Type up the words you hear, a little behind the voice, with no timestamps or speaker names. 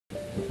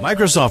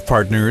Microsoft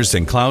partners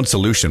and cloud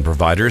solution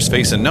providers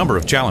face a number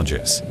of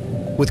challenges.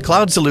 With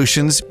cloud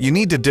solutions, you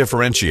need to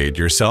differentiate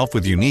yourself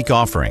with unique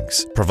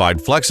offerings,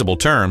 provide flexible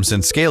terms,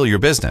 and scale your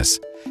business.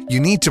 You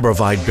need to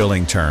provide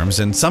billing terms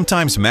and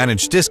sometimes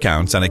manage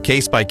discounts on a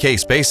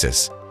case-by-case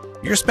basis.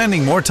 You're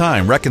spending more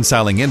time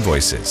reconciling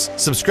invoices,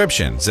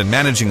 subscriptions, and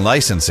managing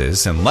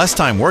licenses and less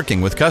time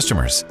working with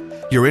customers.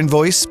 Your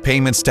invoice,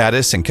 payment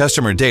status, and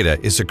customer data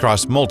is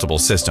across multiple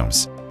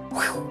systems.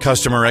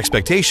 Customer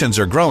expectations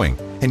are growing,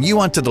 and you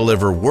want to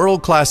deliver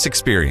world-class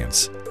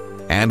experience.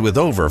 And with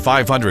over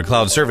 500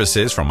 cloud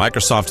services from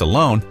Microsoft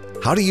alone,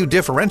 how do you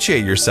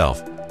differentiate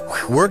yourself?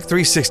 Work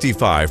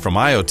 365 from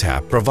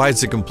IoTap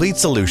provides a complete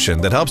solution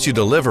that helps you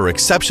deliver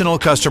exceptional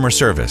customer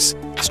service,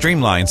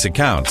 streamlines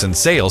accounts and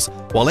sales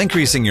while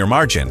increasing your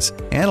margins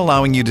and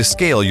allowing you to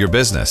scale your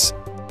business.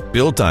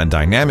 Built on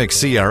dynamic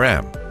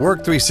CRM,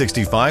 Work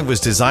 365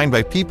 was designed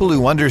by people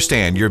who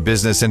understand your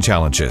business and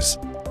challenges.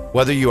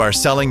 Whether you are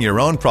selling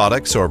your own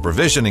products or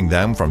provisioning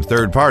them from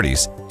third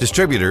parties,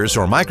 distributors,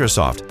 or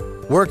Microsoft,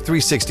 Work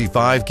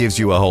 365 gives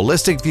you a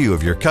holistic view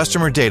of your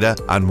customer data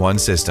on one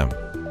system.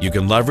 You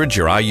can leverage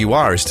your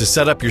IURs to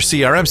set up your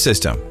CRM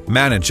system,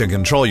 manage and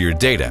control your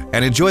data,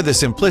 and enjoy the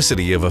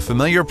simplicity of a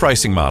familiar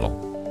pricing model.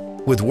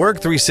 With Work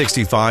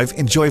 365,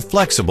 enjoy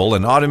flexible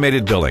and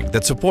automated billing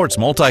that supports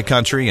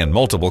multi-country and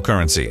multiple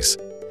currencies.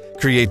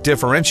 Create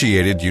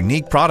differentiated,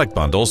 unique product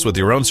bundles with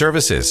your own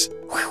services.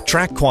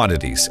 Track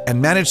quantities and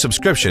manage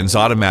subscriptions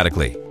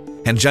automatically.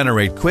 And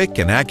generate quick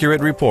and accurate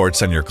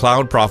reports on your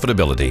cloud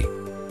profitability.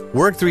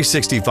 Work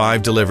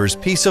 365 delivers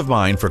peace of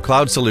mind for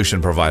cloud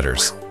solution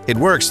providers. It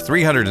works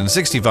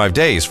 365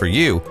 days for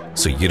you,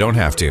 so you don't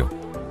have to.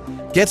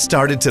 Get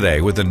started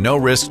today with a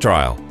no-risk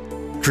trial.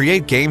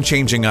 Create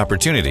game-changing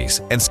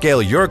opportunities and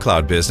scale your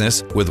cloud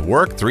business with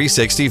Work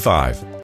 365.